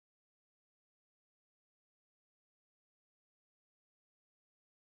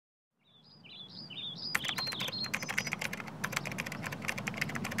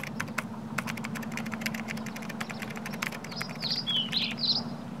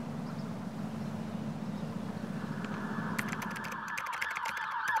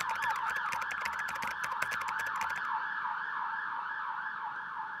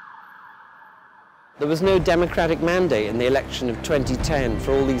There was no democratic mandate in the election of 2010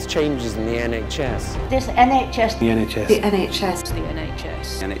 for all these changes in the NHS. This NHS. The NHS. The NHS. The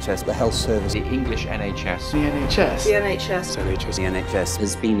NHS. The NHS. The health service. The English NHS. The NHS. The NHS. The NHS. The NHS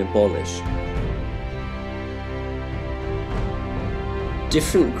has been abolished.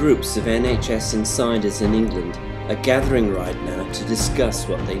 Different groups of NHS insiders in England are gathering right now to discuss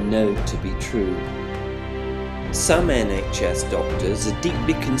what they know to be true. Some NHS doctors are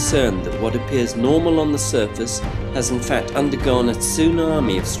deeply concerned that what appears normal on the surface has in fact undergone a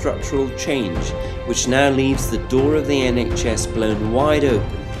tsunami of structural change, which now leaves the door of the NHS blown wide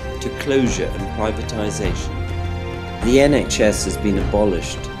open to closure and privatisation. The NHS has been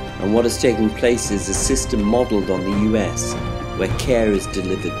abolished, and what has taken place is a system modelled on the US, where care is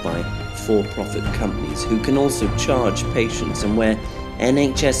delivered by for-profit companies who can also charge patients, and where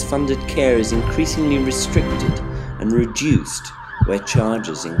NHS-funded care is increasingly restricted and reduced where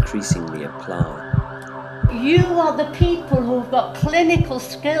charges increasingly apply. You are the people who've got clinical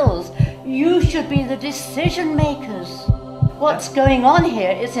skills. You should be the decision makers. What's going on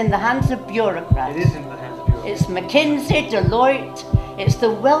here is in the hands of bureaucrats. It is in the hands of bureaucrats. It's McKinsey, Deloitte, it's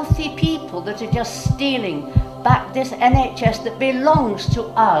the wealthy people that are just stealing back this NHS that belongs to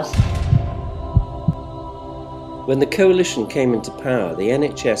us. When the coalition came into power, the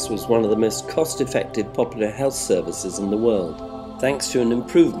NHS was one of the most cost-effective popular health services in the world, thanks to an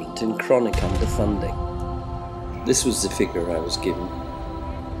improvement in chronic underfunding. This was the figure I was given.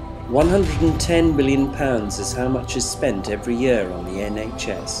 £110 billion is how much is spent every year on the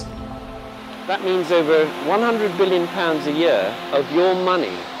NHS. That means over £100 billion a year of your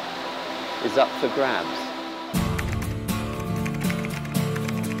money is up for grabs.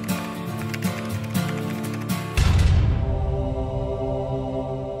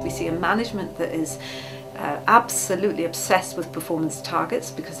 See a management that is absolutely obsessed with performance targets,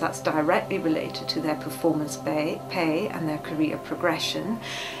 because that's directly related to their performance pay and their career progression.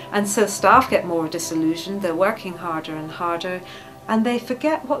 And so staff get more disillusioned, they're working harder and harder, and they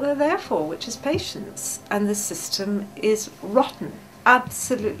forget what they're there for, which is patients. And the system is rotten,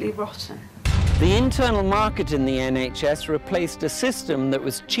 absolutely rotten. The internal market in the NHS replaced a system that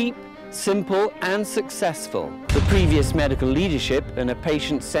was cheap, simple and successful. The previous medical leadership and a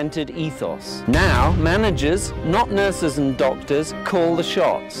patient-centred ethos. Now, managers, not nurses and doctors, call the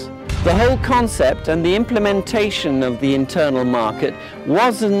shots. The whole concept and the implementation of the internal market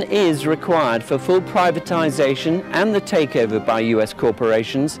was and is required for full privatisation and the takeover by US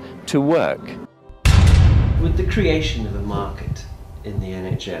corporations to work. Would the creation of a market in the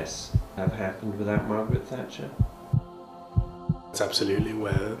NHS have happened without Margaret Thatcher? It's absolutely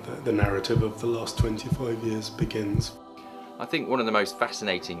where the narrative of the last 25 years begins. I think one of the most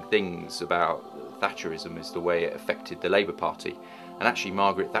fascinating things about Thatcherism is the way it affected the Labour Party. And actually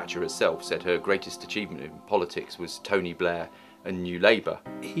Margaret Thatcher herself said her greatest achievement in politics was Tony Blair and New Labour.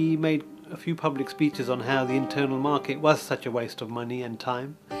 He made a few public speeches on how the internal market was such a waste of money and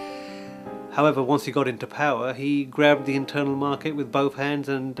time. However, once he got into power, he grabbed the internal market with both hands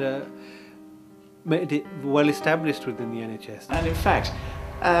and made it well established within the NHS. And in fact,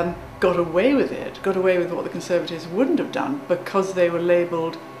 got away with what the Conservatives wouldn't have done, because they were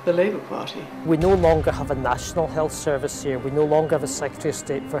labelled the Labour Party. We no longer have a national health service here. We no longer have a Secretary of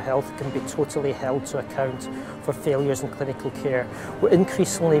State for Health who can be totally held to account for failures in clinical care. We're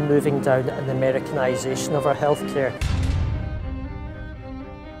increasingly moving down an Americanisation of our health care.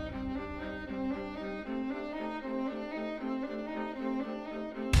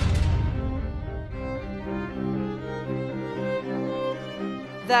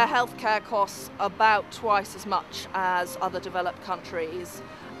 Their healthcare costs about twice as much as other developed countries,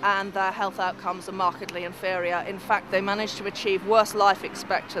 and their health outcomes are markedly inferior. In fact, they manage to achieve worse life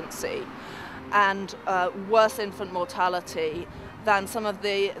expectancy and worse infant mortality than some of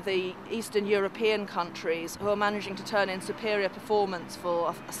the Eastern European countries, who are managing to turn in superior performance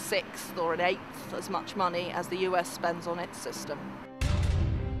for a sixth or an eighth as much money as the US spends on its system.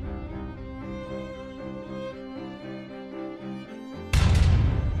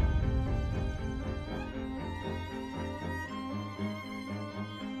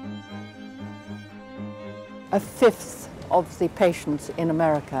 A fifth of the patients in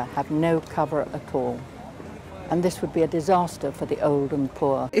America have no cover at all. And this would be a disaster for the old and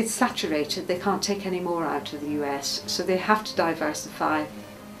poor. It's saturated, they can't take any more out of the US, so they have to diversify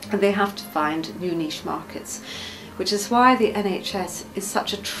and they have to find new niche markets, which is why the NHS is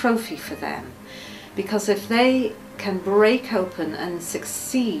such a trophy for them. Because if they can break open and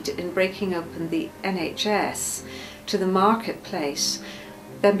succeed in breaking open the NHS to the marketplace,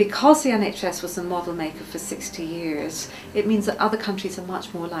 then because the NHS was the model maker for 60 years, it means that other countries are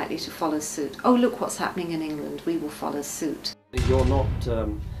much more likely to follow suit. Oh, look what's happening in England, we will follow suit. You're not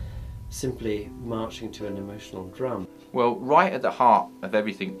simply marching to an emotional drum. Well, right at the heart of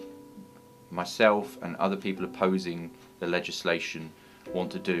everything myself and other people opposing the legislation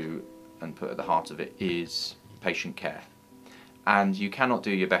want to do and put at the heart of it is patient care. And you cannot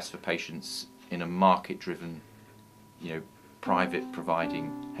do your best for patients in a market-driven, private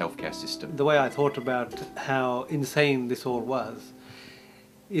providing healthcare system. The way I thought about how insane this all was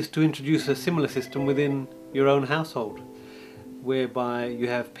is to introduce a similar system within your own household, whereby you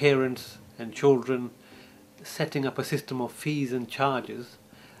have parents and children setting up a system of fees and charges.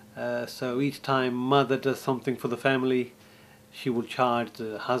 So each time mother does something for the family, she will charge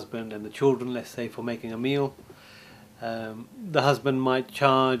the husband and the children, let's say, for making a meal. The husband might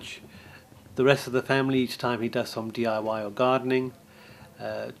charge the rest of the family each time he does some DIY or gardening.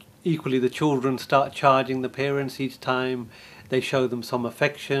 Equally, the children start charging the parents each time they show them some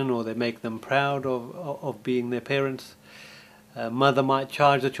affection or they make them proud of being their parents. Mother might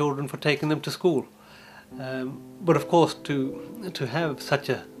charge the children for taking them to school. But of course, to have such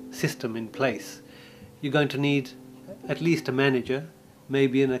a system in place, you're going to need at least a manager,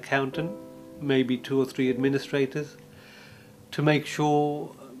 maybe an accountant, maybe 2 or 3 administrators, to make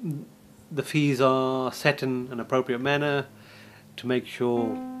sure the fees are set in an appropriate manner, to make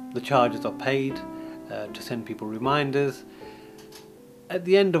sure the charges are paid, to send people reminders. At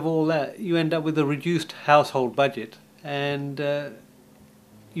the end of all that, you end up with a reduced household budget, and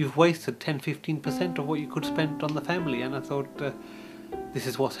you've wasted 10-15% of what you could spend on the family. And I thought, this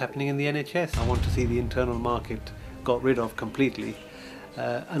is what's happening in the NHS. I want to see the internal market got rid of completely,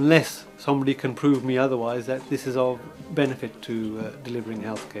 unless somebody can prove me otherwise that this is of benefit to delivering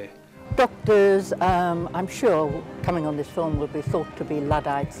healthcare. Doctors, I'm sure, coming on this film will be thought to be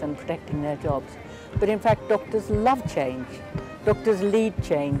Luddites and protecting their jobs. But in fact, doctors love change. Doctors lead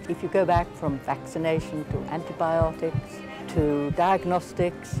change. If you go back from vaccination to antibiotics, to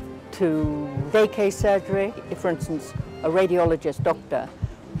diagnostics, to vacay surgery. If, for instance, a radiologist doctor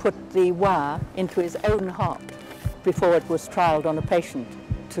put the wire into his own heart before it was trialled on a patient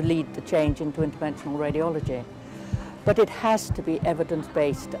to lead the change into interventional radiology. But it has to be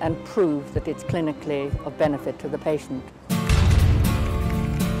evidence-based and prove that it's clinically of benefit to the patient.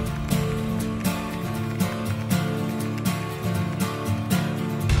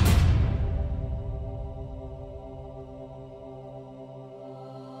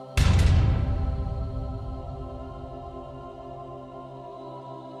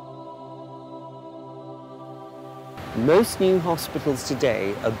 Most new hospitals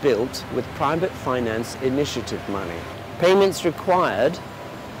today are built with private finance initiative money. Payments required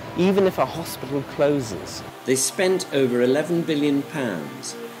even if a hospital closes. They spent over £11 billion.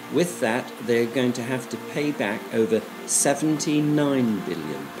 With that, they're going to have to pay back over £79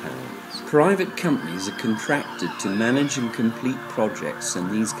 billion. Private companies are contracted to manage and complete projects, and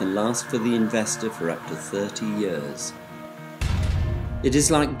these can last for the investor for up to 30 years. It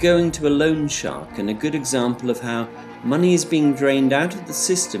is like going to a loan shark, and a good example of how money is being drained out of the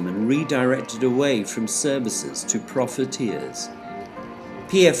system and redirected away from services to profiteers.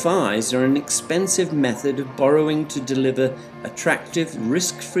 PFIs are an expensive method of borrowing to deliver attractive,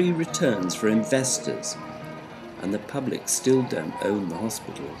 risk-free returns for investors, and the public still don't own the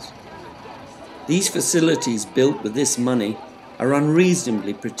hospitals. These facilities built with this money are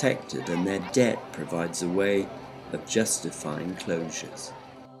unreasonably protected, and their debt provides a way of justifying closures.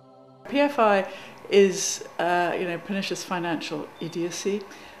 PFI is, pernicious financial idiocy.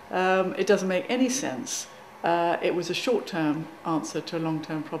 It doesn't make any sense. It was a short-term answer to a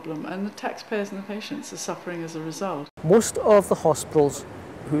long-term problem, and the taxpayers and the patients are suffering as a result. Most of the hospitals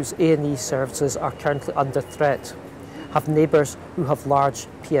whose A&E services are currently under threat have neighbours who have large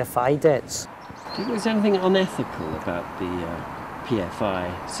PFI debts. Do you think there's anything unethical about the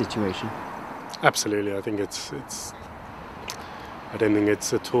PFI situation? Absolutely, I think I don't think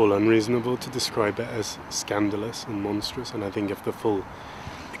it's at all unreasonable to describe it as scandalous and monstrous, and I think if the full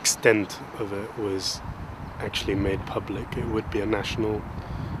extent of it was actually made public, it would be a national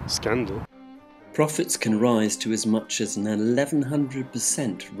scandal. Profits can rise to as much as an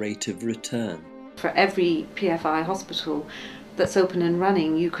 1100% rate of return. For every PFI hospital that's open and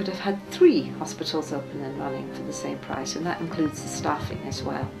running, you could have had 3 hospitals open and running for the same price, and that includes the staffing as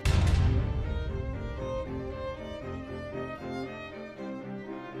well.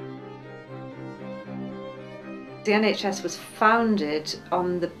 The NHS was founded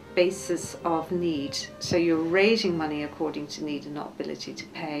on the basis of need, so you're raising money according to need and not ability to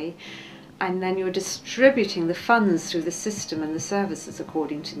pay. and then you're distributing the funds through the system and the services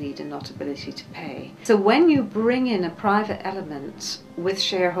according to need and not ability to pay. So when you bring in a private element with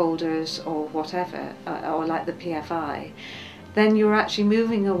shareholders or whatever, or like the PFI, then you're actually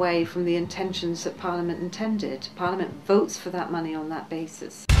moving away from the intentions that Parliament intended. Parliament votes for that money on that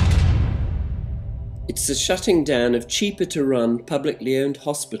basis. It's the shutting down of cheaper to run publicly owned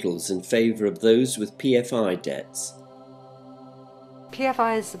hospitals in favour of those with PFI debts.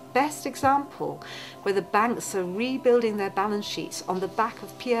 PFI is the best example where the banks are rebuilding their balance sheets on the back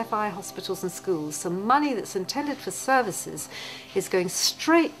of PFI hospitals and schools. So money that's intended for services is going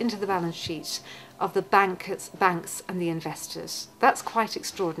straight into the balance sheets of the banks and the investors. That's quite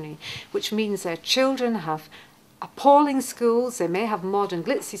extraordinary, which means their children have appalling schools. They may have modern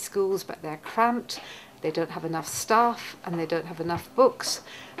glitzy schools, but they're cramped, they don't have enough staff, and they don't have enough books,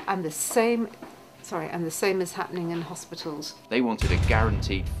 and the same is happening in hospitals. They wanted a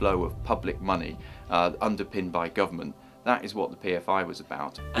guaranteed flow of public money underpinned by government. That is what the PFI was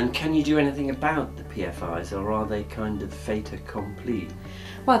about. And can you do anything about the PFIs, or are they kind of fait accompli?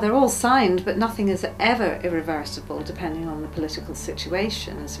 Well, they're all signed, but nothing is ever irreversible depending on the political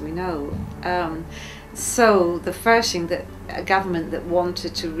situation, as we know. So the first thing that a government that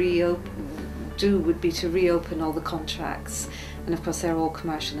wanted to do would be to reopen all the contracts. And of course they're all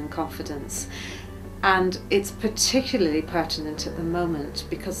commercial in confidence. And it's particularly pertinent at the moment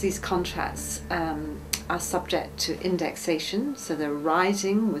because these contracts are subject to indexation, so they're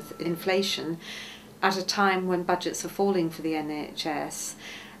rising with inflation at a time when budgets are falling for the NHS,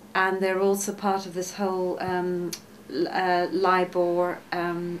 and they're also part of this whole LIBOR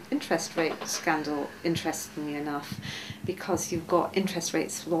interest rate scandal, interestingly enough, because you've got interest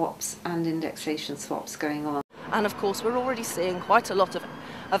rate swaps and indexation swaps going on. And of course we're already seeing quite a lot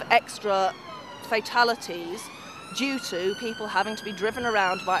of extra fatalities due to people having to be driven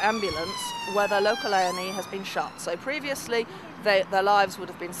around by ambulance where their local A&E has been shut. So previously their lives would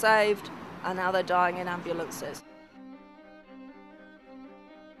have been saved, and now they're dying in ambulances.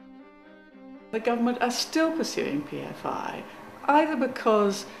 The government are still pursuing PFI, either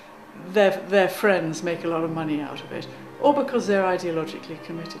because their friends make a lot of money out of it, or because they're ideologically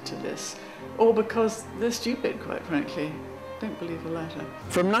committed to this, or because they're stupid, quite frankly. Don't believe the latter.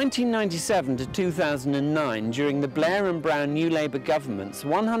 From 1997 to 2009, during the Blair and Brown New Labour governments,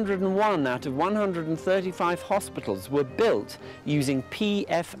 101 out of 135 hospitals were built using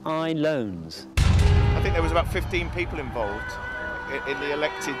PFI loans. I think there was about 15 people involved in the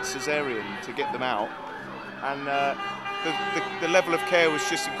elected caesarean to get them out, and the level of care was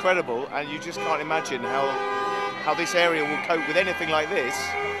just incredible, and you just can't imagine how this area will cope with anything like this,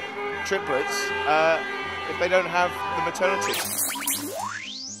 triplets, if they don't have the maternity.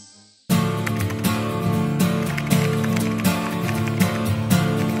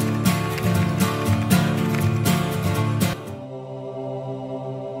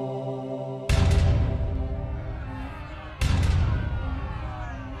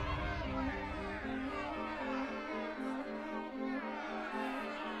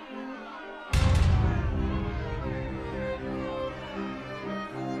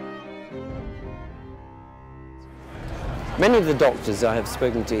 Many of the doctors I have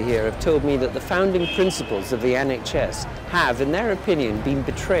spoken to here have told me that the founding principles of the NHS have, in their opinion, been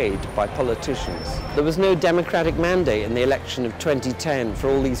betrayed by politicians. There was no democratic mandate in the election of 2010 for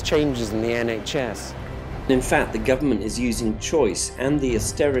all these changes in the NHS. In fact, the government is using choice and the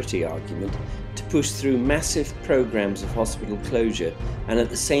austerity argument to push through massive programmes of hospital closure and at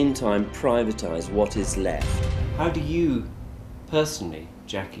the same time privatise what is left. How do you personally,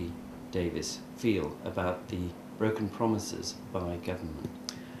 Jackie Davis, feel about the broken promises by government?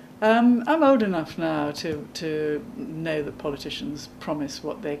 I'm old enough now to know that politicians promise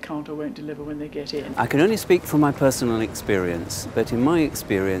what they can't or won't deliver when they get in. I can only speak from my personal experience, but in my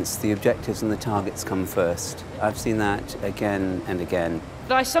experience the objectives and the targets come first. I've seen that again and again.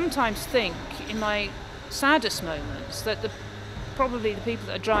 But I sometimes think, in my saddest moments, that probably the people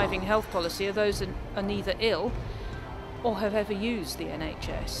that are driving health policy are those that are neither ill or have ever used the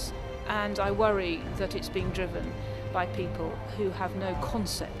NHS. And I worry that it's being driven by people who have no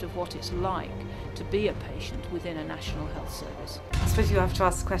concept of what it's like to be a patient within a national health service. I suppose you have to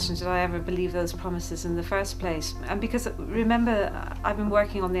ask the question, did I ever believe those promises in the first place? And because, remember, I've been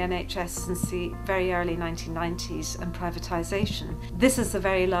working on the NHS since the very early 1990s and privatisation. This is the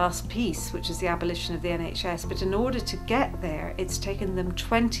very last piece, which is the abolition of the NHS, but in order to get there, it's taken them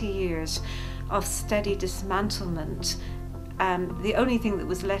 20 years of steady dismantlement. The only thing that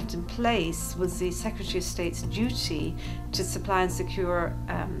was left in place was the Secretary of State's duty to supply and secure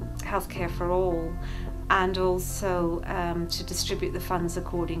healthcare for all, and also to distribute the funds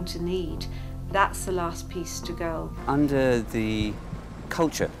according to need. That's the last piece to go. Under the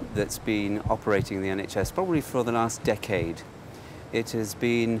culture that's been operating the NHS probably for the last decade, it has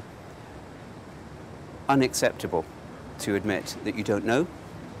been unacceptable to admit that you don't know,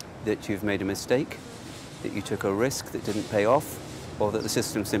 that you've made a mistake, that you took a risk that didn't pay off, or that the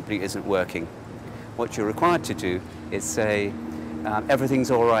system simply isn't working. What you're required to do is say,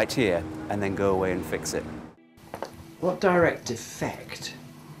 everything's all right here, and then go away and fix it. What direct effect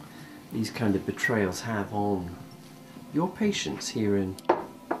these kind of betrayals have on your patients here in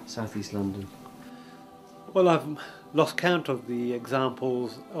South East London? Well, I've lost count of the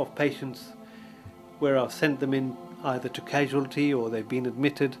examples of patients where I've sent them in either to casualty or they've been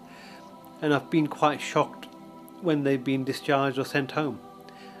admitted, and I've been quite shocked when they've been discharged or sent home.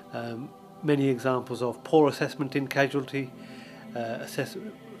 Many examples of poor assessment in casualty,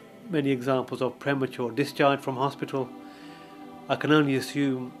 many examples of premature discharge from hospital. I can only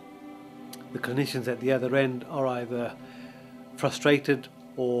assume the clinicians at the other end are either frustrated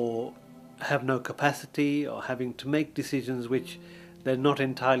or have no capacity, or having to make decisions which they're not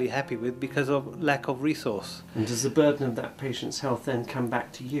entirely happy with because of lack of resource. And does the burden of that patient's health then come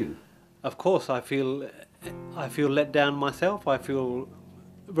back to you? Of course, I feel let down myself. I feel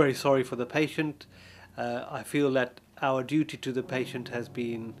very sorry for the patient. I feel that our duty to the patient has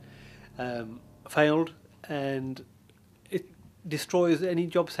been failed, and it destroys any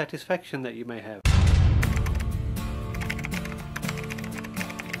job satisfaction that you may have.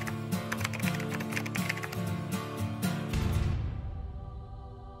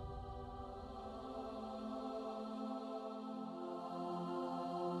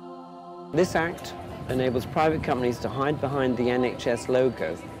 This Act enables private companies to hide behind the NHS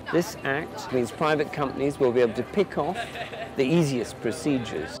logo. This Act means private companies will be able to pick off the easiest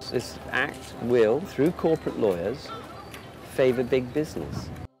procedures. This Act will, through corporate lawyers, favour big business.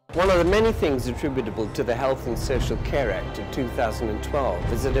 One of the many things attributable to the Health and Social Care Act of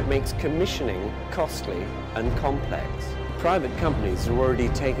 2012 is that it makes commissioning costly and complex. Private companies are already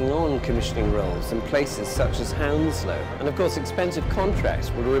taking on commissioning roles in places such as Hounslow, and of course expensive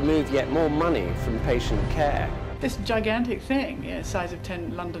contracts will remove yet more money from patient care. This gigantic thing, the size of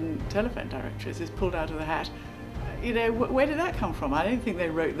 10 London telephone directories, is pulled out of the hat. Where did that come from? I don't think they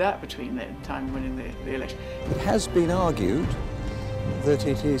wrote that between the time of winning the election. It has been argued that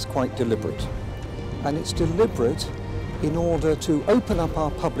it is quite deliberate, and it's deliberate in order to open up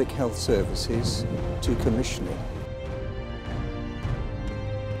our public health services to commissioning.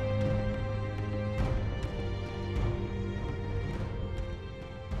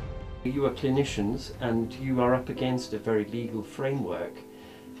 You are clinicians and you are up against a very legal framework,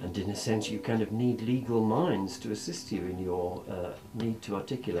 and in a sense you kind of need legal minds to assist you in your need to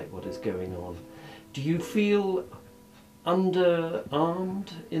articulate what is going on. Do you feel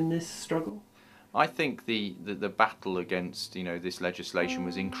underarmed in this struggle? I think the battle against this legislation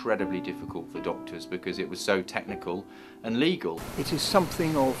was incredibly difficult for doctors because it was so technical and legal. It is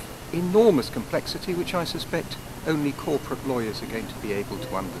something of enormous complexity which I suspect only corporate lawyers are going to be able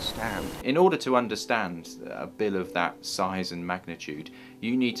to understand. In order to understand a bill of that size and magnitude,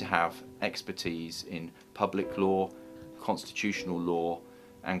 you need to have expertise in public law, constitutional law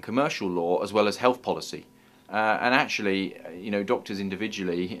and commercial law, as well as health policy. And actually, doctors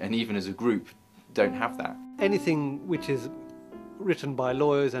individually and even as a group don't have that. Anything which is written by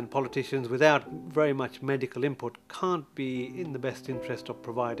lawyers and politicians without very much medical input can't be in the best interest of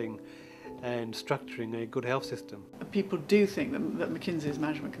providing and structuring a good health system. People do think that McKinsey's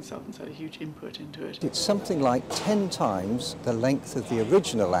management consultants had a huge input into it. It's something like 10 times the length of the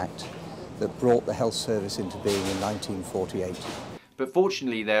original Act that brought the health service into being in 1948. But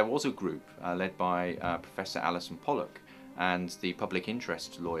fortunately there was a group led by Professor Alison Pollock and the public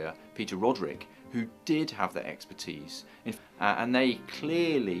interest lawyer Peter Roderick, who did have that expertise, and they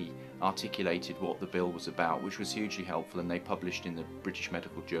clearly articulated what the bill was about, which was hugely helpful, and they published in the British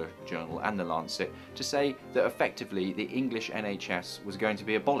Medical Journal and the Lancet to say that effectively the English NHS was going to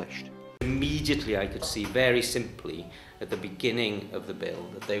be abolished. Immediately I could see very simply at the beginning of the bill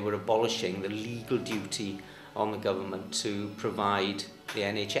that they were abolishing the legal duty on the government to provide the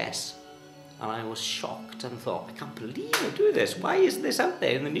NHS. And I was shocked and thought, I can't believe they're doing this. Why isn't this out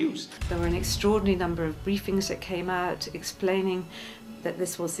there in the news? There were an extraordinary number of briefings that came out explaining that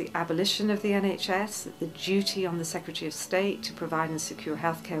this was the abolition of the NHS, that the duty on the Secretary of State to provide and secure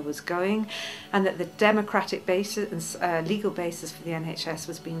healthcare was going, and that the democratic basis and legal basis for the NHS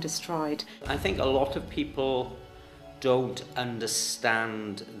was being destroyed. I think a lot of people don't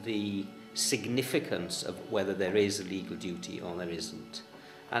understand the significance of whether there is a legal duty or there isn't.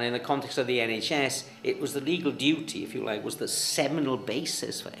 And in the context of the NHS, it was the legal duty, if you like, was the seminal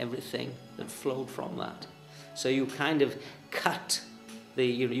basis for everything that flowed from that. So you kind of cut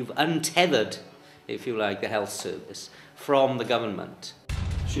you've untethered, if you like, the health service from the government.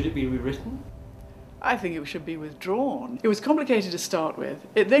 Should it be rewritten? I think it should be withdrawn. It was complicated to start with.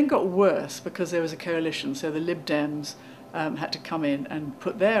 It then got worse because there was a coalition, so the Lib Dems had to come in and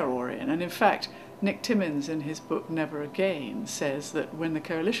put their oar in. And in fact, Nick Timmins, in his book Never Again, says that when the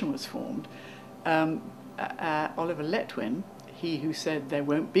coalition was formed, Oliver Letwin, he who said there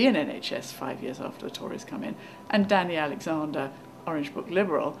won't be an NHS 5 years after the Tories come in, and Danny Alexander, Orange Book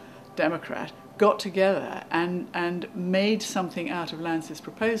Liberal, Democrat, got together and made something out of Lansley's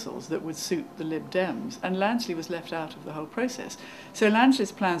proposals that would suit the Lib Dems, and Lansley was left out of the whole process. So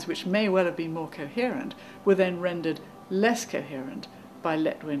Lansley's plans, which may well have been more coherent, were then rendered less coherent by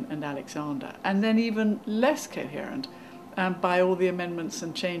Letwin and Alexander, and then even less coherent by all the amendments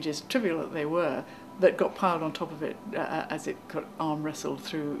and changes, trivial that they were, that got piled on top of it as it got arm wrestled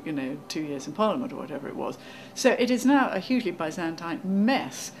through, 2 years in Parliament or whatever it was. So it is now a hugely Byzantine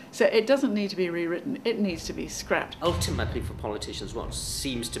mess. So it doesn't need to be rewritten, it needs to be scrapped. Ultimately for politicians, what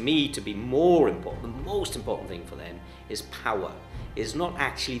seems to me to be more important, the most important thing for them is power. It's not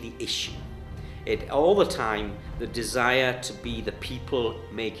actually the issue. All the time, the desire to be the people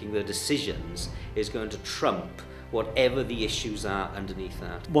making the decisions is going to trump whatever the issues are underneath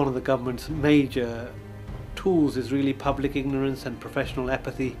that. One of the government's major tools is really public ignorance and professional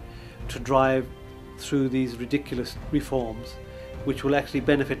apathy to drive through these ridiculous reforms, which will actually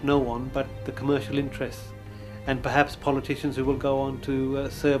benefit no one but the commercial interests and perhaps politicians who will go on to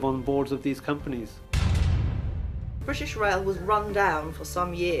serve on boards of these companies. British Rail was run down for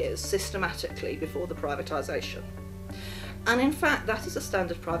some years systematically before the privatisation. And in fact, that is a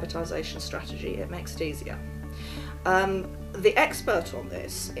standard privatisation strategy. It makes it easier. The expert on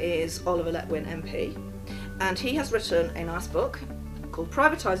this is Oliver Letwin MP, and he has written a nice book called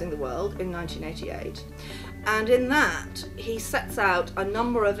Privatising the World in 1988, and in that he sets out a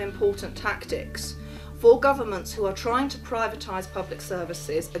number of important tactics for governments who are trying to privatise public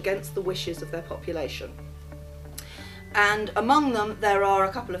services against the wishes of their population. And among them there are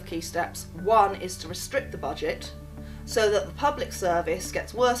a couple of key steps. One is to restrict the budget so that the public service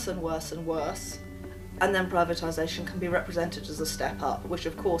gets worse and worse and worse, and then privatisation can be represented as a step up, which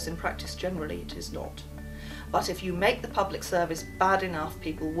of course in practice generally it is not. But if you make the public service bad enough,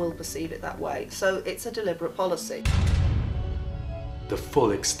 people will perceive it that way. So it's a deliberate policy. The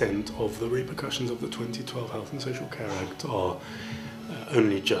full extent of the repercussions of the 2012 Health and Social Care Act are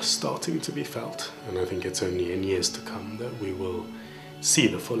only just starting to be felt, and I think it's only in years to come that we will see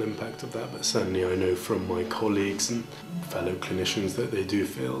the full impact of that, but certainly I know from my colleagues and fellow clinicians that they do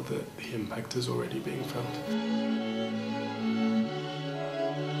feel that the impact is already being felt.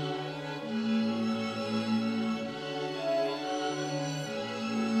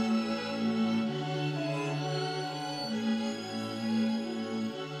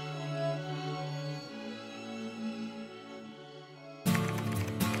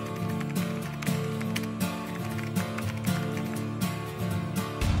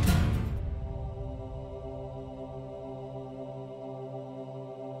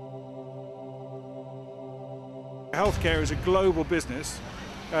 Healthcare is a global business,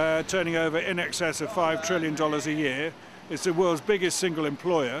 turning over in excess of $5 trillion a year. It's the world's biggest single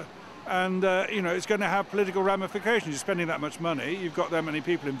employer, and it's going to have political ramifications. You're spending that much money, you've got that many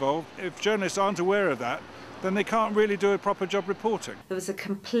people involved. If journalists aren't aware of that, then they can't really do a proper job reporting. There was a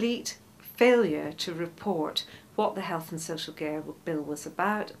complete failure to report what the Health and Social Care Bill was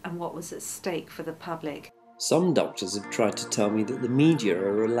about and what was at stake for the public. Some doctors have tried to tell me that the media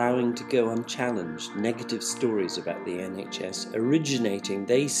are allowing to go unchallenged negative stories about the NHS, originating,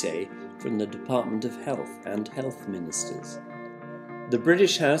 they say, from the Department of Health and health ministers. The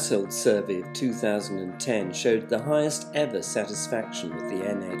British Household Survey of 2010 showed the highest ever satisfaction with the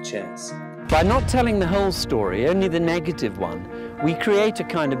NHS. By not telling the whole story, only the negative one, we create a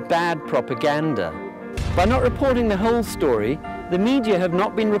kind of bad propaganda. By not reporting the whole story, the media have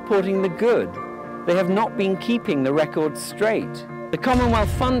not been reporting the good. They have not been keeping the records straight. The Commonwealth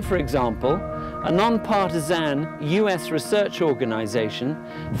Fund, for example, a non-partisan US research organisation,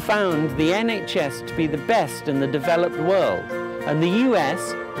 found the NHS to be the best in the developed world, and the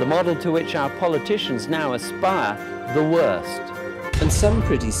US, the model to which our politicians now aspire, the worst. And some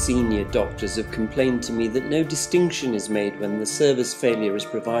pretty senior doctors have complained to me that no distinction is made when the service failure is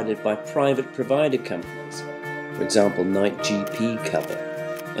provided by private provider companies, for example Night GP cover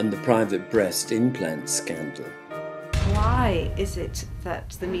and the private breast implant scandal. Why is it that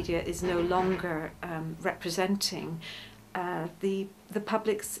the media is no longer representing the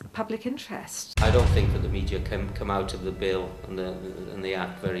public interest. I don't think that the media can come out of the bill and the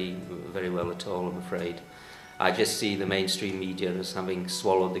act very well at all, I'm afraid. I just see the mainstream media as having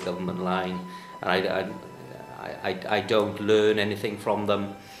swallowed the government line, and I don't learn anything from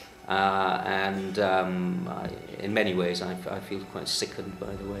them, in many ways I feel quite sickened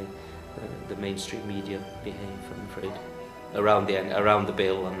by the way the mainstream media behave, I'm afraid, around the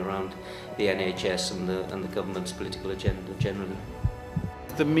bill and around the NHS and the government's political agenda generally.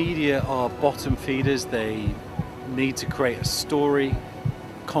 The media are bottom feeders. They need to create a story.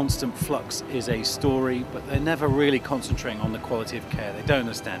 Constant flux is a story, but they're never really concentrating on the quality of care. They don't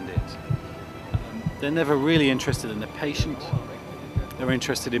understand it. They're never really interested in the patient. They're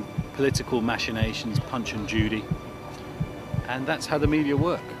interested in political machinations, Punch and Judy, and that's how the media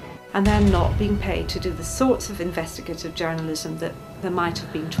work. And they're not being paid to do the sorts of investigative journalism that there might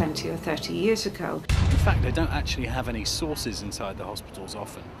have been 20 or 30 years ago. In fact, they don't actually have any sources inside the hospitals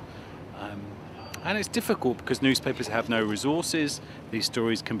often. And it's difficult because newspapers have no resources. These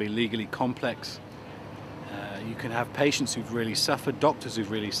stories can be legally complex. You can have patients who've really suffered, doctors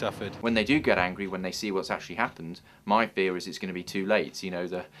who've really suffered. When they do get angry, when they see what's actually happened, my fear is it's going to be too late. You know,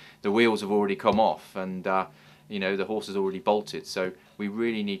 the wheels have already come off and you know, the horse has already bolted. So we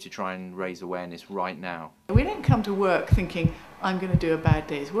really need to try and raise awareness right now. We don't come to work thinking, I'm going to do a bad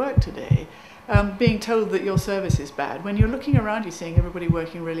day's work today, being told that your service is bad. When you're looking around, you're seeing everybody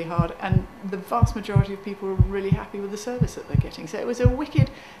working really hard, and the vast majority of people are really happy with the service that they're getting. So it was a wicked,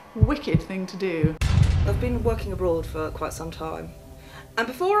 wicked thing to do. I've been working abroad for quite some time, and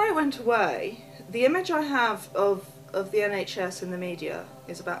before I went away, the image I have of the NHS in the media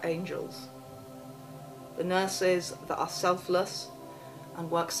is about angels. The nurses that are selfless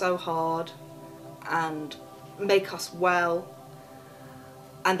and work so hard and make us well,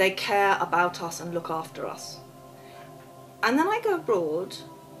 and they care about us and look after us. And then I go abroad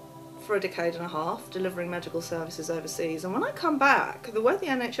for a decade and a half delivering medical services overseas, and when I come back, the way the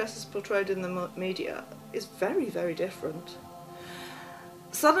NHS is portrayed in the media is very, very different.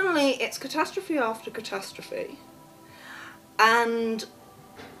 Suddenly it's catastrophe after catastrophe, and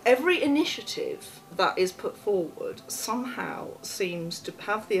every initiative that is put forward somehow seems to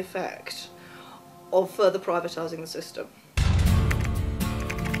have the effect of further privatising the system.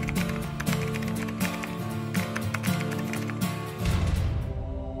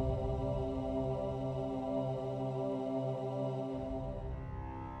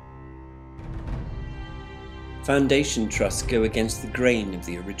 Foundation trusts go against the grain of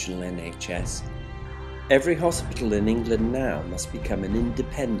the original NHS. Every hospital in England now must become an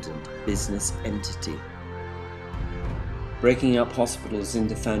independent business entity. Breaking up hospitals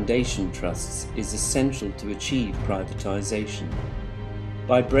into foundation trusts is essential to achieve privatisation.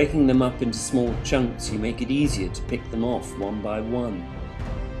 By breaking them up into small chunks, you make it easier to pick them off one by one.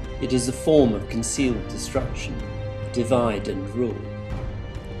 It is a form of concealed destruction. Divide and rule.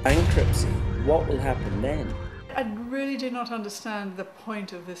 Bankruptcy, what will happen then? I really do not understand the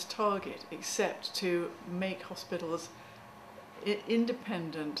point of this target except to make hospitals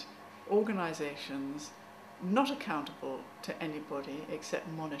independent organisations, not accountable to anybody except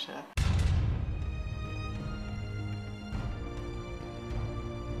monitor.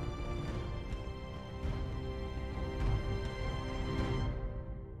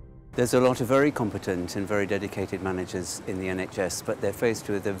 There's a lot of very competent and very dedicated managers in the NHS, but they're faced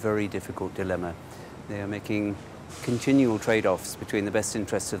with a very difficult dilemma. They are making continual trade-offs between the best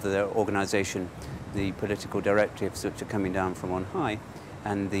interests of their organisation, the political directives which are coming down from on high,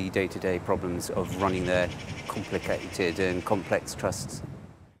 and the day-to-day problems of running their complicated and complex trusts.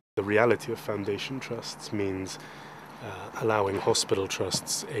 The reality of foundation trusts means allowing hospital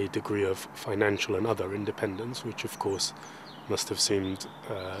trusts a degree of financial and other independence, which of course must have seemed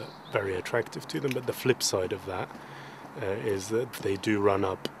very attractive to them, but the flip side of that is that they do run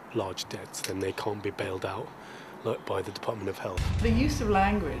up large debts, then they can't be bailed out by the Department of Health. The use of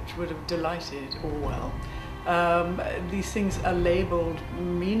language would have delighted Orwell. These things are labelled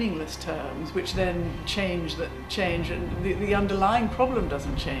meaningless terms, which then change, and the underlying problem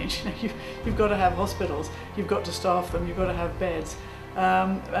doesn't change. You've got to have hospitals, you've got to staff them, you've got to have beds,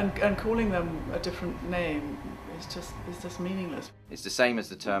 and calling them a different name is just meaningless. It's the same as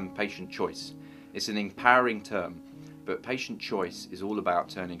the term patient choice. It's an empowering term, but patient choice is all about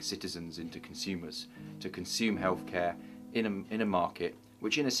turning citizens into consumers, to consume healthcare in a market,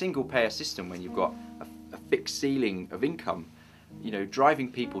 which in a single payer system, when you've got a fixed ceiling of income, you know,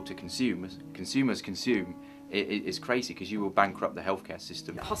 driving people to consumers consume, is crazy, because you will bankrupt the healthcare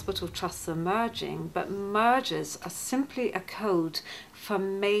system. Hospital trusts are merging, but mergers are simply a code for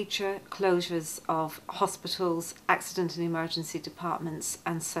major closures of hospitals, accident and emergency departments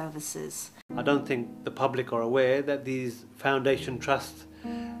and services. I don't think the public are aware that these foundation trusts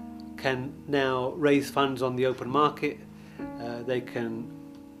can now raise funds on the open market. They can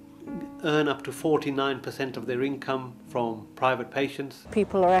earn up to 49% of their income from private patients.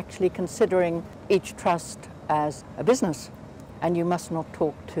 People are actually considering each trust as a business, and you must not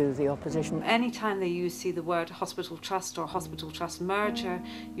talk to the opposition. Anytime you see the word hospital trust or hospital trust merger,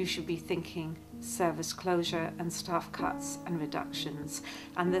 you should be thinking service closure and staff cuts and reductions.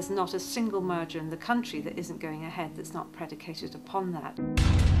 And there's not a single merger in the country that isn't going ahead that's not predicated upon that.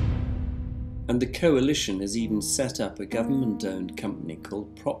 And the coalition has even set up a government-owned company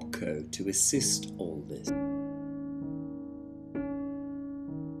called PropCo to assist all this.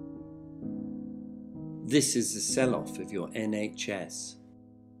 This is the sell-off of your NHS.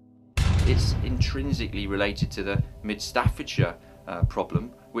 It's intrinsically related to the Mid-Staffordshire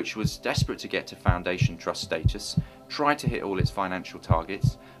problem, which was desperate to get to foundation trust status, tried to hit all its financial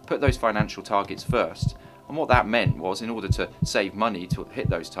targets, put those financial targets first, and what that meant was, in order to save money to hit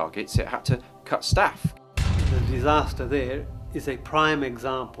those targets, it had to cut staff. The disaster there is a prime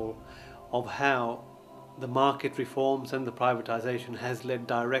example of how the market reforms and the privatisation has led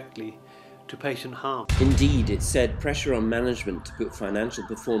directly to patient harm. Indeed, it said pressure on management to put financial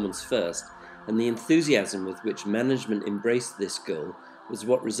performance first, and the enthusiasm with which management embraced this goal was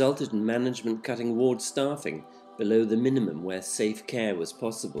what resulted in management cutting ward staffing below the minimum where safe care was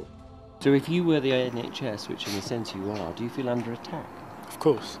possible. So if you were the NHS, which in a sense you are, do you feel under attack? Of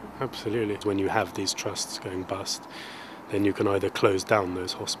course, absolutely. When you have these trusts going bust, then you can either close down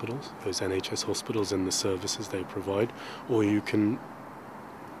those hospitals, those NHS hospitals and the services they provide, or you can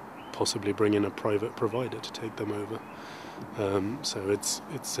possibly bring in a private provider to take them over. So it's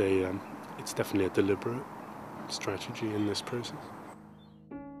definitely a deliberate strategy in this process.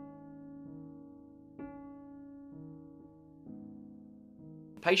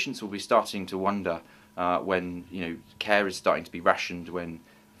 Patients will be starting to wonder when care is starting to be rationed, when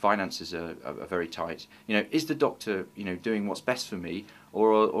finances are very tight. Is the doctor doing what's best for me,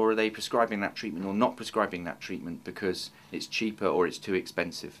 or are they prescribing that treatment or not prescribing that treatment because it's cheaper or it's too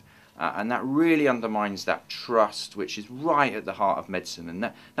expensive? And that really undermines that trust, which is right at the heart of medicine,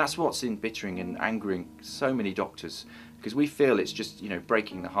 and that's what's embittering and angering so many doctors, because we feel it's just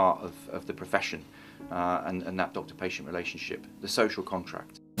breaking the heart of the profession and that doctor-patient relationship, the social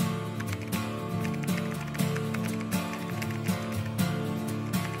contract.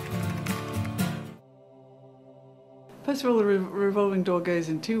 First of all, the revolving door goes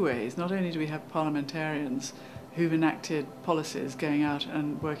in two ways. Not only do we have parliamentarians who've enacted policies going out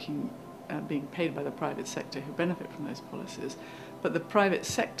and working, being paid by the private sector who benefit from those policies, but the private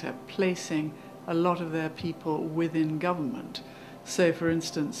sector placing a lot of their people within government. So, for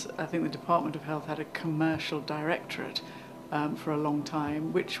instance, I think the Department of Health had a commercial directorate for a long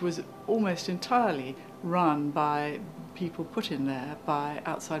time, which was almost entirely run by people put in there by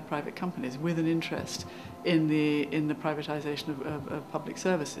outside private companies with an interest in the privatisation of public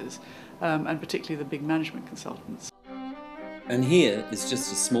services, and particularly the big management consultants. And here is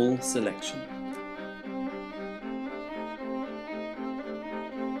just a small selection.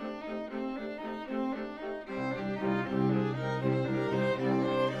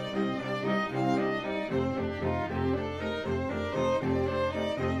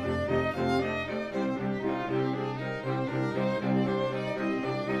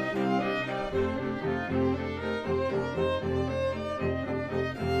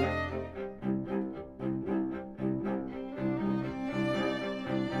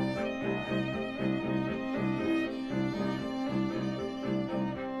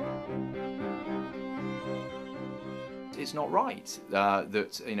 It's not right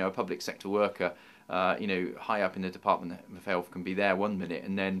that a public sector worker high up in the Department of Health can be there one minute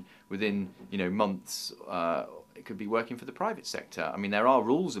and then within months it could be working for the private sector. I mean, there are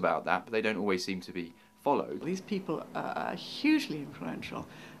rules about that, but they don't always seem to be followed. These people are hugely influential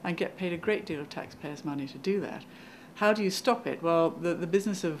and get paid a great deal of taxpayers' money to do that. How do you stop it? Well, the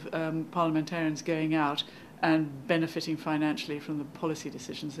business of parliamentarians going out and benefiting financially from the policy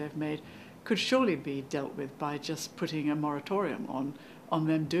decisions they've made could surely be dealt with by just putting a moratorium on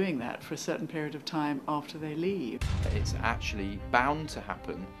them doing that for a certain period of time after they leave. It's actually bound to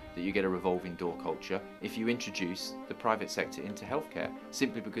happen that you get a revolving door culture if you introduce the private sector into healthcare,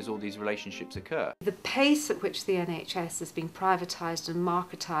 simply because all these relationships occur. The pace at which the NHS is being privatised and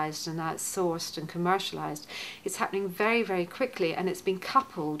marketised and outsourced and commercialised, it's happening very, very quickly, and it's been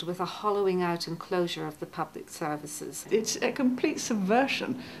coupled with a hollowing out and closure of the public services. It's a complete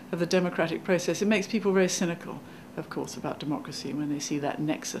subversion of the democratic process. It makes people very cynical, of course, about democracy when they see that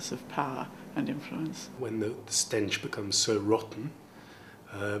nexus of power and influence. When the stench becomes so rotten,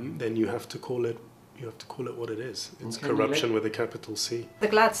 then you have to call it what it is. It's corruption with a capital C. The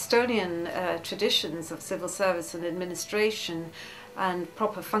Gladstonian traditions of civil service and administration and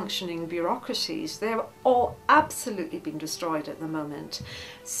proper functioning bureaucracies, they're all absolutely being destroyed at the moment.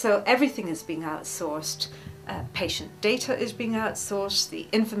 So everything is being outsourced. Patient data is being outsourced, the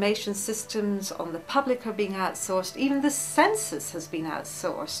information systems on the public are being outsourced, even the census has been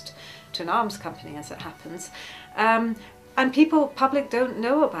outsourced to an arms company, as it happens. And public don't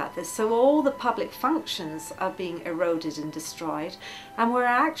know about this, so all the public functions are being eroded and destroyed, and we're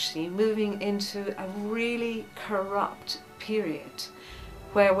actually moving into a really corrupt period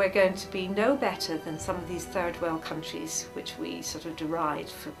where we're going to be no better than some of these third world countries which we sort of deride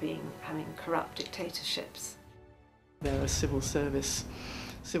for having corrupt dictatorships. There are civil servants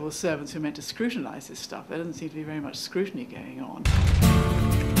who are meant to scrutinise this stuff. There doesn't seem to be very much scrutiny going on.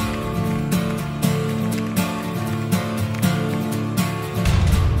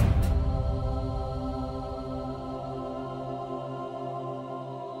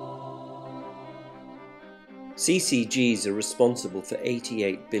 CCGs are responsible for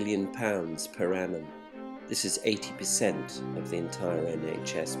 £88 billion per annum. This is 80% of the entire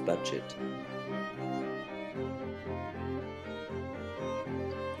NHS budget.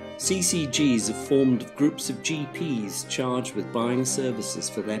 CCGs are formed of groups of GPs charged with buying services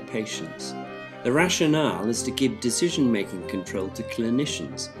for their patients. The rationale is to give decision-making control to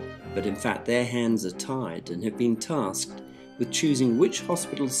clinicians, but in fact their hands are tied and have been tasked with choosing which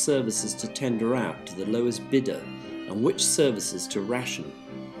hospital services to tender out to the lowest bidder and which services to ration.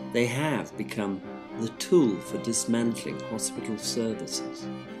 They have become the tool for dismantling hospital services.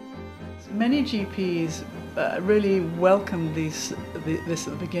 Many GPs really welcomed this at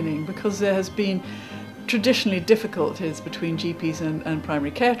the beginning because there has been traditionally difficulties between GPs and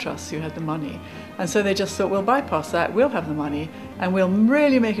primary care trusts who had the money, and so they just thought, we'll bypass that, we'll have the money and we'll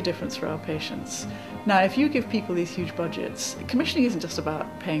really make a difference for our patients. Now, if you give people these huge budgets, commissioning isn't just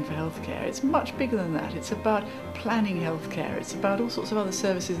about paying for healthcare, it's much bigger than that. It's about planning healthcare, it's about all sorts of other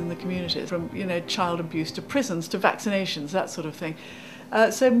services in the communities, from child abuse to prisons to vaccinations, that sort of thing.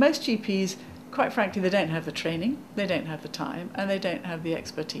 So most GPs, quite frankly, they don't have the training, they don't have the time, and they don't have the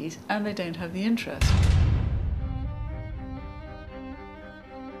expertise, and they don't have the interest.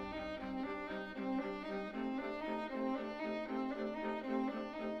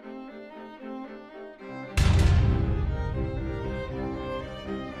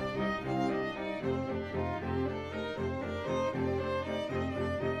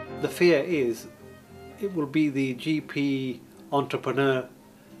 The fear is it will be the GP entrepreneur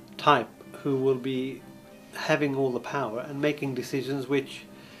type who will be having all the power and making decisions which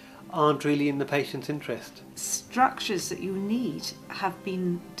aren't really in the patient's interest. Structures that you need have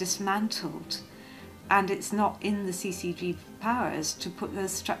been dismantled, and it's not in the CCG powers to put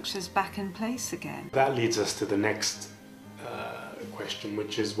those structures back in place again. That leads us to the next question,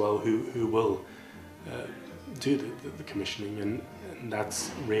 which is, well, who will do the commissioning, and that's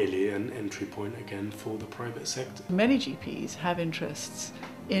really an entry point again for the private sector. Many GPs have interests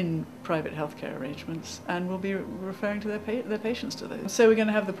in private healthcare arrangements and will be referring to their patients to those. So we're going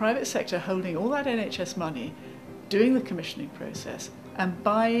to have the private sector holding all that NHS money, doing the commissioning process and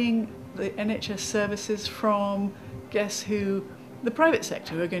buying the NHS services from, guess who? The private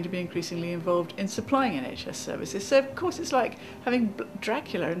sector, who are going to be increasingly involved in supplying NHS services. So of course it's like having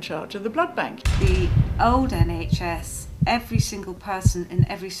Dracula in charge of the blood bank. The old NHS, every single person in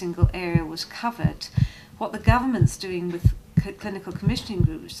every single area was covered. What the government's doing with clinical commissioning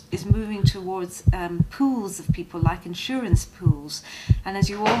groups is moving towards pools of people, like insurance pools. And as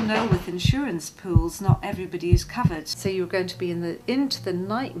you all know, with insurance pools, not everybody is covered. So you're going to be into the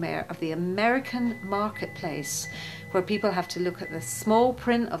nightmare of the American marketplace, where people have to look at the small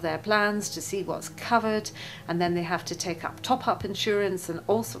print of their plans to see what's covered, and then they have to take up top-up insurance and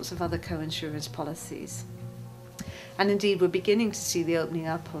all sorts of other co-insurance policies. And indeed, we're beginning to see the opening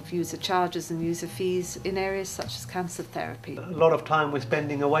up of user charges and user fees in areas such as cancer therapy. A lot of time we're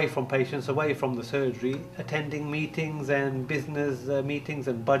spending away from patients, away from the surgery, attending meetings and business meetings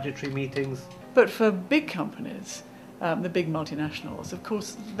and budgetary meetings. But for big companies, the big multinationals, of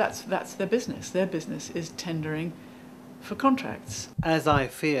course, that's their business. Their business is tendering for contracts. As I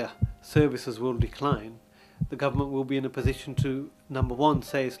fear services will decline, the government will be in a position to, number one,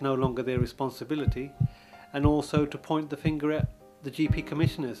 say it's no longer their responsibility, and also to point the finger at the GP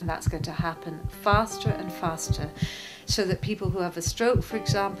commissioners. And that's going to happen faster and faster, so that people who have a stroke, for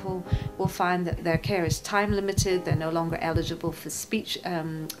example, will find that their care is time limited, they're no longer eligible for speech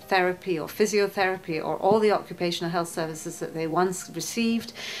therapy or physiotherapy or all the occupational health services that they once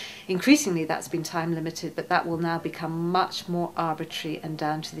received. Increasingly that's been time limited, but that will now become much more arbitrary and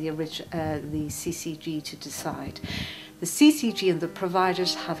down to the CCG to decide. The CCG and the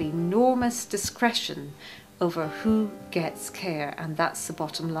providers have enormous discretion over who gets care, and that's the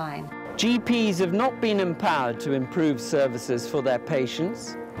bottom line. GPs have not been empowered to improve services for their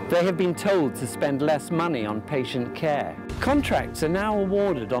patients. They have been told to spend less money on patient care. Contracts are now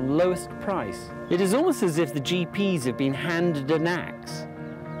awarded on lowest price. It is almost as if the GPs have been handed an axe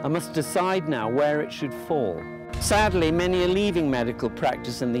and must decide now where it should fall. Sadly, many are leaving medical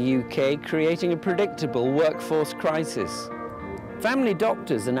practice in the UK, creating a predictable workforce crisis. Family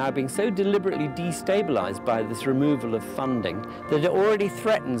doctors are now being so deliberately destabilised by this removal of funding that it already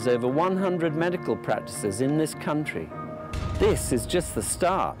threatens over 100 medical practices in this country. This is just the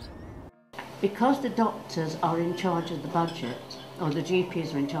start. Because the doctors are in charge of the budget, or the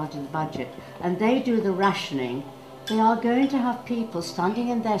GPs are in charge of the budget, and they do the rationing, they are going to have people standing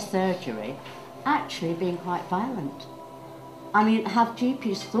in their surgery actually being quite violent. I mean, have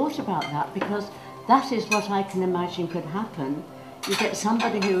GPs thought about that? Because that is what I can imagine could happen. You get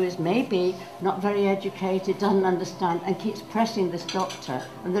somebody who is maybe not very educated, doesn't understand, and keeps pressing this doctor,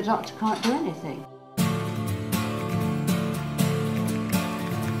 and the doctor can't do anything.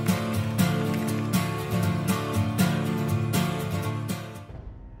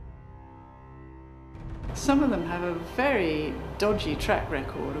 Some of them have a very dodgy track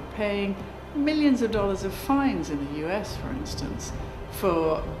record of paying millions of dollars of fines in the US, for instance,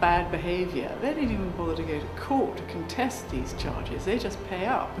 for bad behaviour. They don't even bother to go to court to contest these charges. They just pay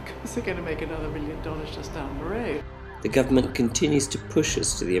up because they're going to make another $1 million just down the road. The government continues to push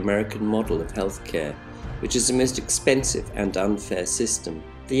us to the American model of healthcare, which is the most expensive and unfair system.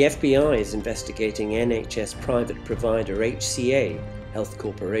 The FBI is investigating NHS private provider HCA, Health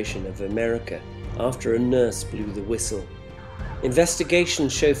Corporation of America, after a nurse blew the whistle.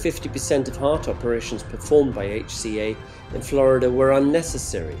 Investigations show 50% of heart operations performed by HCA in Florida were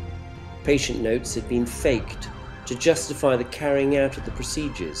unnecessary. Patient notes had been faked to justify the carrying out of the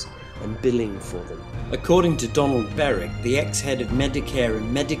procedures and billing for them. According to Donald Berwick, the ex-head of Medicare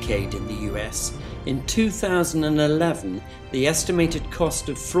and Medicaid in the US, in 2011, the estimated cost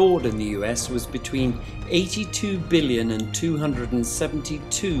of fraud in the US was between $82 billion and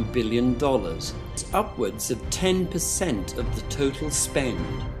 $272 billion. It's upwards of 10% of the total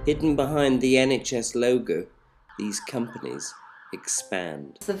spend. Hidden behind the NHS logo, these companies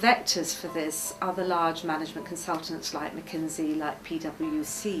expand. The vectors for this are the large management consultants like McKinsey, like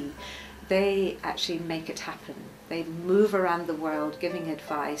PwC. They actually make it happen. They move around the world giving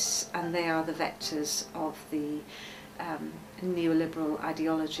advice, and they are the vectors of the neoliberal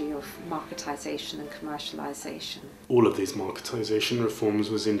ideology of marketisation and commercialisation. All of these marketisation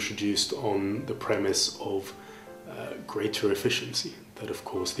reforms was introduced on the premise of greater efficiency. That, of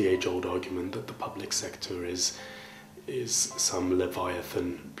course, the age-old argument that the public sector is some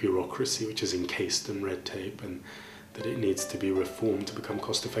leviathan bureaucracy which is encased in red tape and that it needs to be reformed to become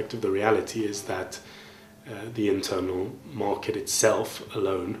cost-effective. The reality is that the internal market itself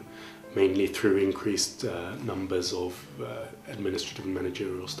alone, mainly through increased numbers of administrative and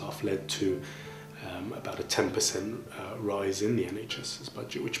managerial staff, led to about a 10% rise in the NHS's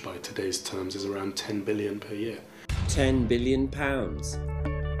budget, which by today's terms is around £10 billion per year. £10 billion.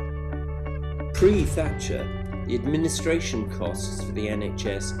 Pre-Thatcher, the administration costs for the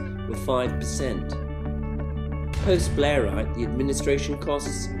NHS were 5%. Post-Blairite, the administration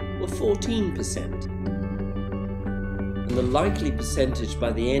costs were 14%. And the likely percentage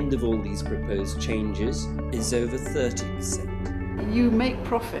by the end of all these proposed changes is over 30%. You make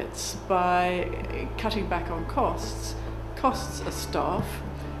profits by cutting back on costs. Costs are staff,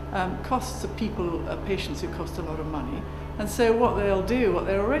 costs are people, patients who cost a lot of money. And so what they'll do, what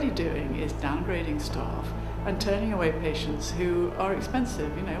they're already doing, is downgrading staff and turning away patients who are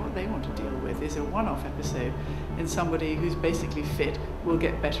expensive. You know, what they want to deal with is a one-off episode in somebody who's basically fit, will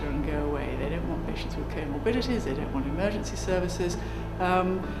get better and go away. They don't want patients with comorbidities, they don't want emergency services,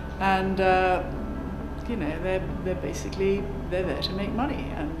 you know, they're basically, they're there to make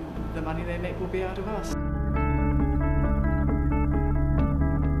money, and the money they make will be out of us.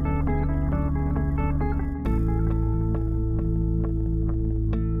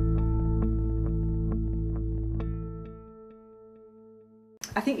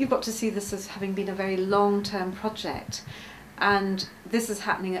 I think you've got to see this as having been a very long-term project, and this is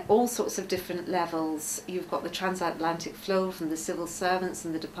happening at all sorts of different levels. You've got the transatlantic flow from the civil servants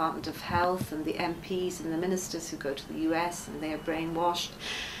and the Department of Health and the MPs and the ministers who go to the US and they are brainwashed.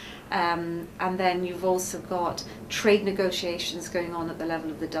 And then you've also got trade negotiations going on at the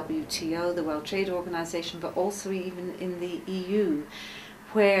level of the WTO, the World Trade Organization, but also even in the EU,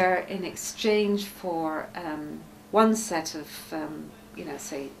 where in exchange for one set of,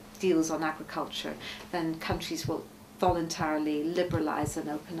 say, deals on agriculture, then countries will voluntarily liberalise and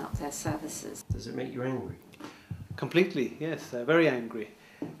open up their services. Does it make you angry? Completely, yes, very angry,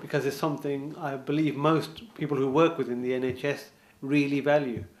 because it's something I believe most people who work within the NHS really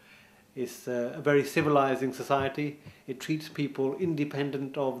value. It's a very civilising society. It treats people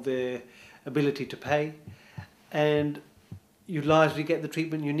independent of their ability to pay, and you largely get the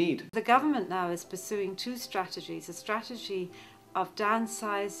treatment you need. The government now is pursuing two strategies: a strategy of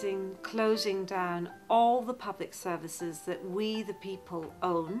downsizing, closing down all the public services that we, the people,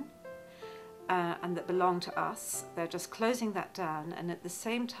 own and that belong to us. They're just closing that down, and at the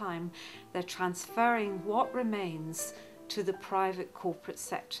same time they're transferring what remains to the private corporate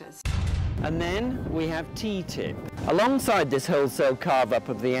sectors. And then we have TTIP. Alongside this wholesale carve-up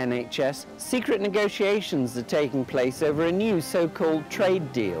of the NHS, secret negotiations are taking place over a new so-called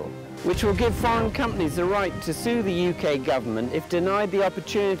trade deal, which will give foreign companies the right to sue the UK government if denied the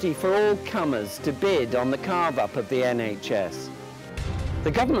opportunity for all comers to bid on the carve-up of the NHS. The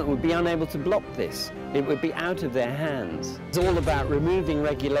government would be unable to block this. It would be out of their hands. It's all about removing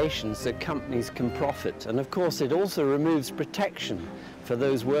regulations so companies can profit, and of course it also removes protection for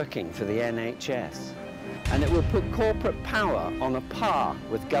those working for the NHS. And it will put corporate power on a par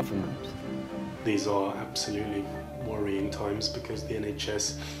with government. These are absolutely worrying times because the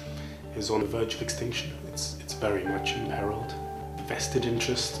NHS is on the verge of extinction. It's very much imperiled. Vested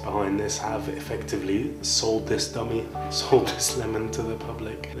interests behind this have effectively sold this dummy, sold this lemon to the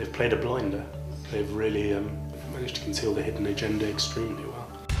public. They've played a blinder. They've really managed to conceal the hidden agenda extremely well.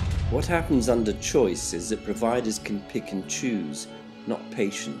 What happens under choice is that providers can pick and choose, not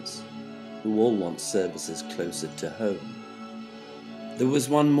patients, who all want services closer to home. There was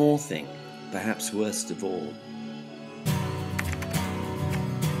one more thing, perhaps worst of all.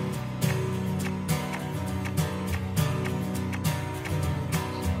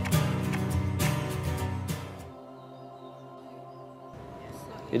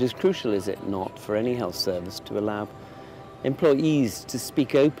 It is crucial, is it not, for any health service to allow employees to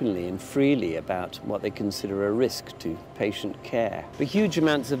speak openly and freely about what they consider a risk to patient care. But huge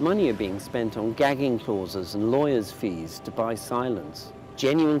amounts of money are being spent on gagging clauses and lawyers' fees to buy silence.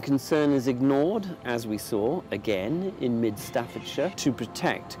 Genuine concern is ignored, as we saw, again, in mid-Staffordshire, to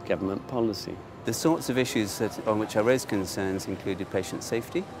protect government policy. The sorts of issues on which I raised concerns included patient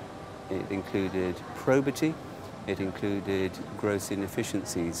safety, it included probity, it included gross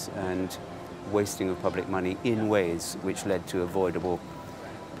inefficiencies and wasting of public money in ways which led to avoidable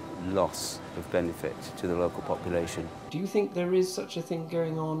loss of benefit to the local population. Do you think there is such a thing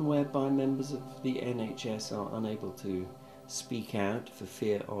going on whereby members of the NHS are unable to speak out for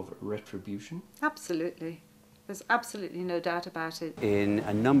fear of retribution? Absolutely. There's absolutely no doubt about it. In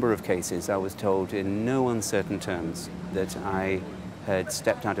a number of cases, I was told in no uncertain terms that I had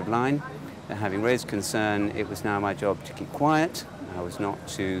stepped out of line, that having raised concern, it was now my job to keep quiet. I was not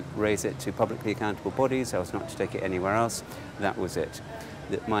to raise it to publicly accountable bodies. I was not to take it anywhere else. That was it.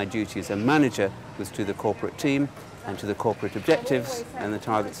 That my duty as a manager was to the corporate team and to the corporate objectives and the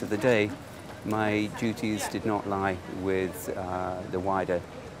targets of the day. My duties did not lie with the wider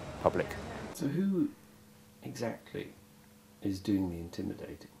public. So who exactly is doing the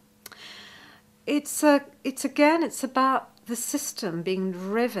intimidating? It's about the system being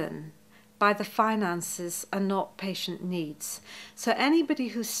driven by the finances and not patient needs. So anybody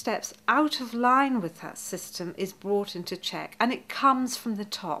who steps out of line with that system is brought into check, and it comes from the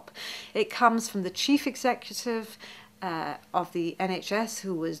top. It comes from the chief executive of the NHS,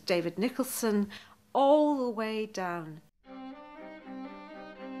 who was David Nicholson, all the way down.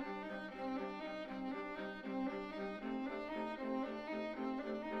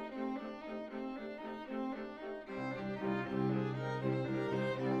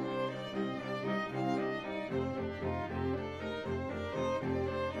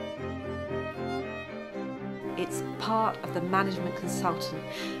 It's part of the management consultant,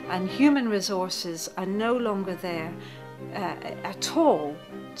 and human resources are no longer there at all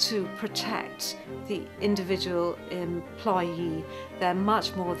to protect the individual employee. They're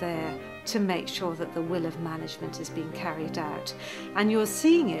much more there to make sure that the will of management is being carried out. And you're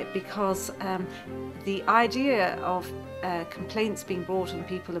seeing it because the idea of complaints being brought on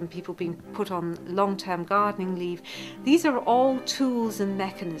people and people being put on long-term gardening leave, these are all tools and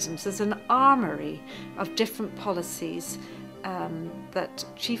mechanisms. There's an armoury of different policies that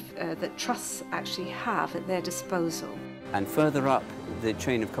trusts actually have at their disposal. And further up the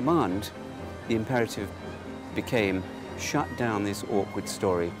chain of command, the imperative became shut down this awkward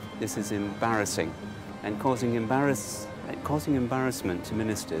story. This is embarrassing, and causing embarrassment to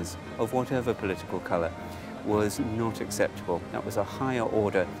ministers of whatever political colour was not acceptable. That was a higher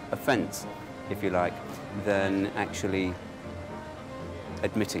order offence, if you like, than actually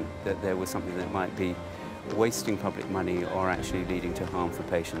admitting that there was something that might be wasting public money or actually leading to harm for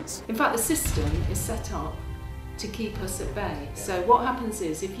patients. In fact, the system is set up to keep us at bay. So what happens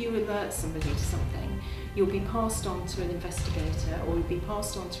is, if you alert somebody to something, you'll be passed on to an investigator or you'll be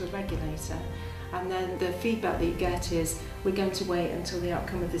passed on to a regulator, and then the feedback that you get is, we're going to wait until the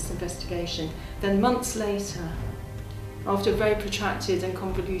outcome of this investigation. Then months later, after a very protracted and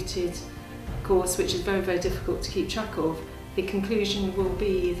convoluted course, which is very, very difficult to keep track of, the conclusion will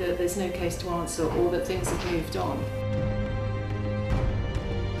be that there's no case to answer or that things have moved on.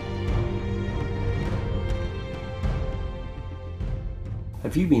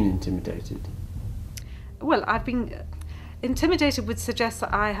 Have you been intimidated? Well, I've been intimidated would suggest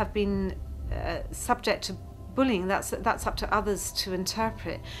that I have been subject to bullying. That's up to others to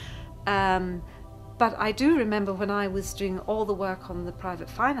interpret. But I do remember when I was doing all the work on the private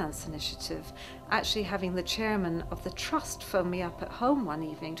finance initiative, actually having the chairman of the trust phone me up at home one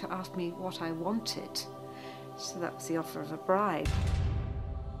evening to ask me what I wanted. So that was the offer of a bribe.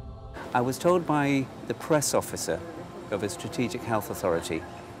 I was told by the press officer of a strategic health authority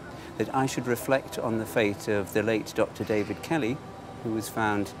that I should reflect on the fate of the late Dr. David Kelly, who was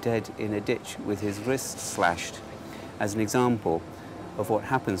found dead in a ditch with his wrists slashed, as an example of what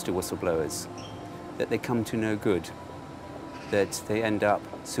happens to whistleblowers, that they come to no good, that they end up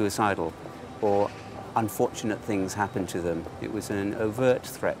suicidal, or unfortunate things happen to them. It was an overt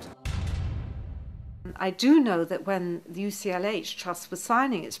threat. I do know that when the UCLH Trust was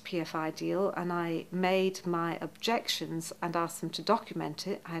signing its PFI deal and I made my objections and asked them to document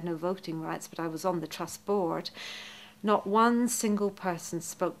it, I had no voting rights, but I was on the trust board, not one single person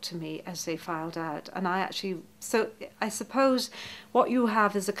spoke to me as they filed out. And so I suppose what you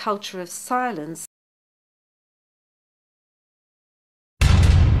have is a culture of silence.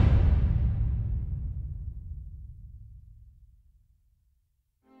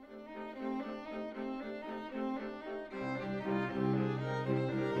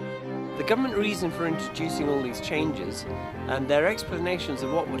 The government reason for introducing all these changes and their explanations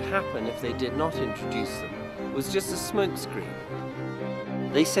of what would happen if they did not introduce them was just a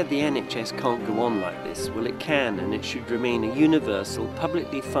smokescreen. They said the NHS can't go on like this. Well, it can, and it should remain a universal,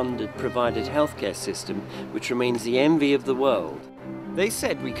 publicly funded, provided healthcare system which remains the envy of the world. They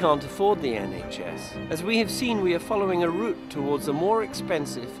said we can't afford the NHS. As we have seen, we are following a route towards a more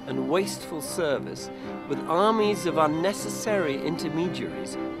expensive and wasteful service with armies of unnecessary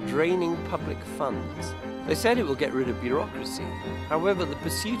intermediaries draining public funds. They said it will get rid of bureaucracy. However, the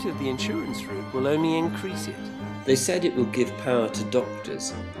pursuit of the insurance route will only increase it. They said it will give power to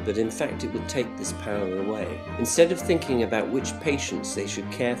doctors, but in fact it will take this power away. Instead of thinking about which patients they should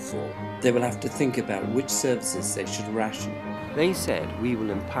care for, they will have to think about which services they should ration. They said we will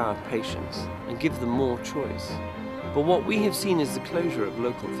empower patients and give them more choice. But what we have seen is the closure of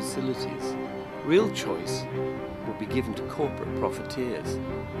local facilities. Real choice will be given to corporate profiteers.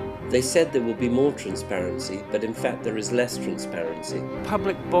 They said there will be more transparency, but in fact there is less transparency.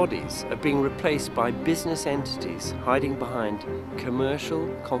 Public bodies are being replaced by business entities hiding behind commercial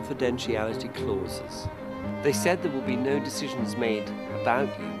confidentiality clauses. They said there will be no decisions made about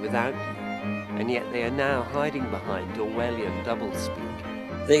you without you, and yet they are now hiding behind Orwellian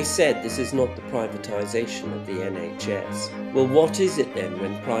doublespeak. They said this is not the privatisation of the NHS. Well, what is it then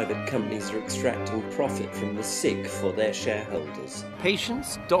when private companies are extracting profit from the sick for their shareholders?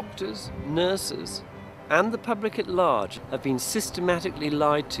 Patients, doctors, nurses, and the public at large have been systematically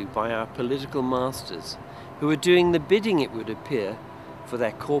lied to by our political masters, who are doing the bidding, it would appear, for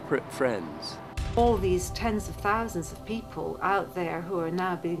their corporate friends. All these tens of thousands of people out there who are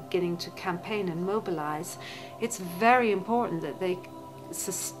now beginning to campaign and mobilise, it's very important that they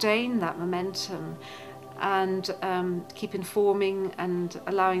sustain that momentum and keep informing and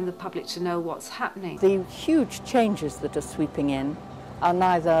allowing the public to know what's happening. The huge changes that are sweeping in are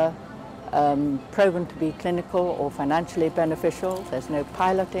neither proven to be clinical or financially beneficial. There's no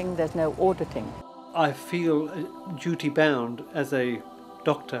piloting, there's no auditing. I feel duty bound as a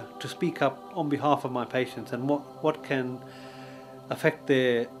doctor to speak up on behalf of my patients and what can affect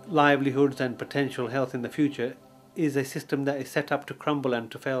their livelihoods and potential health in the future is a system that is set up to crumble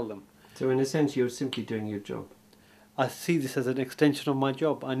and to fail them. So in a sense you're simply doing your job. I see this as an extension of my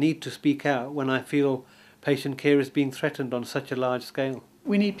job. I need to speak out when I feel patient care is being threatened on such a large scale.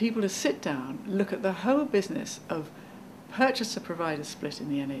 We need people to sit down, look at the whole business of purchaser-provider split in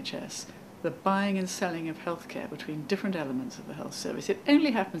the NHS, the buying and selling of healthcare between different elements of the health service. It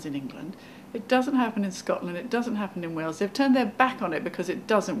only happens in England. It doesn't happen in Scotland. It doesn't happen in Wales. They've turned their back on it because it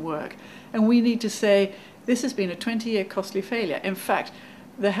doesn't work. And we need to say, this has been a 20-year costly failure. In fact,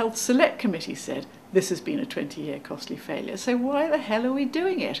 the Health Select Committee said this has been a 20-year costly failure. So why the hell are we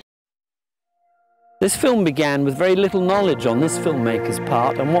doing it? This film began with very little knowledge on this filmmaker's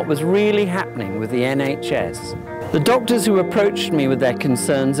part and what was really happening with the NHS. The doctors who approached me with their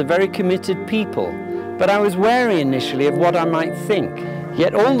concerns are very committed people, but I was wary initially of what I might think.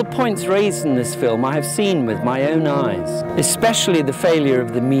 Yet all the points raised in this film I have seen with my own eyes, especially the failure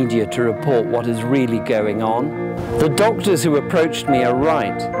of the media to report what is really going on. The doctors who approached me are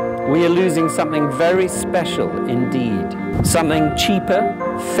right. We are losing something very special indeed. Something cheaper,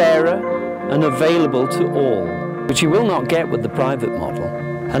 fairer, and available to all, which you will not get with the private model,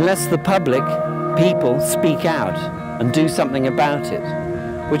 unless the public, people, speak out and do something about it,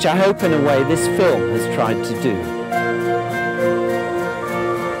 which I hope in a way this film has tried to do.